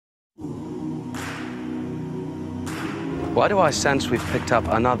Why do I sense we've picked up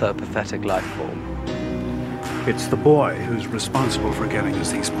another pathetic life form? It's the boy who's responsible for getting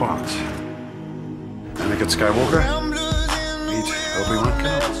us these parts. Anakin Skywalker? Meet Obi-Wan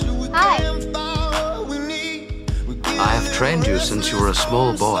Kenobi. Hi. I have trained you since you were a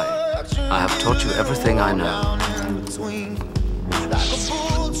small boy. I have taught you everything I know.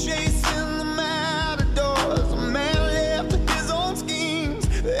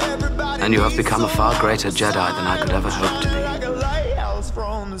 And you have become a far greater Jedi than I could ever hope to be.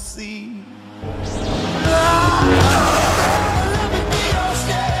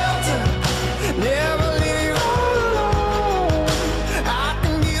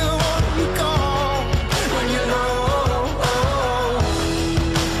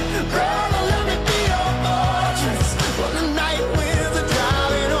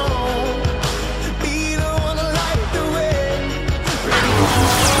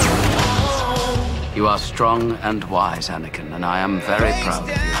 You are strong and wise, Anakin, and I am very proud of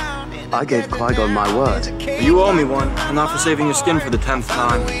you. I gave Qui-Gon my word. You owe me one, and not for saving your skin for the 10th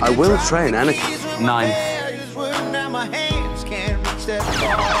time. I will train Anakin. 9th.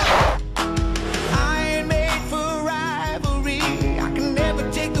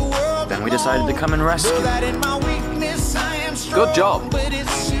 Then we decided to come and rescue. Good job.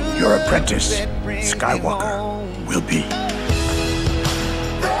 Your apprentice, Skywalker, will be.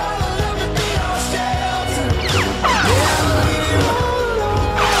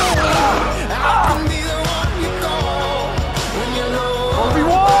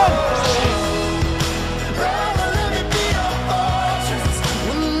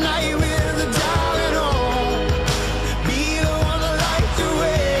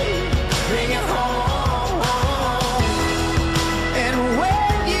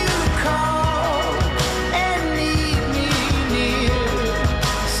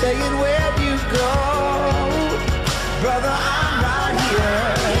 Saying where you go, brother, I'm right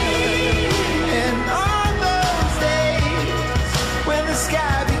here. And on those days when the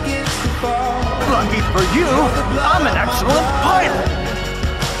sky begins to fall, Lucky for you, I'm an excellent pilot.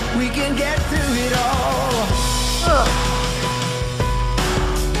 we can get through it all.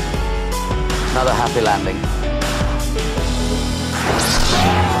 Another happy landing.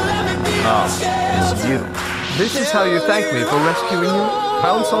 Oh, it's you. This is how you thank me for rescuing you?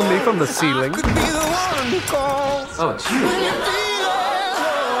 Bounce on me from the ceiling? Oh, it's you.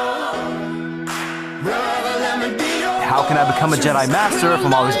 How can I become a Jedi Master if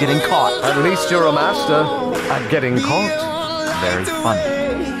I'm always getting caught? At least you're a master at getting caught. Very funny.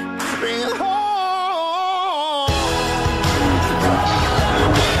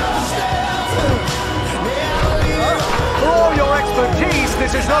 For all your expertise,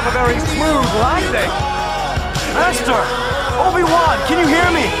 this is not a very smooth landing. Master! Obi-Wan, can you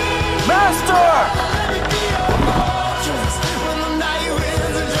hear me? Master!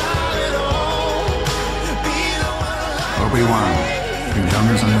 Obi-Wan, you're young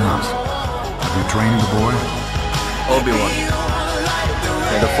as a mouse. Have you trained the boy? Obi-Wan,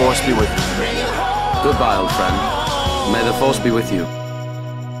 may the Force be with you. Goodbye, old friend. May the Force be with you.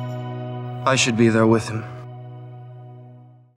 I should be there with him.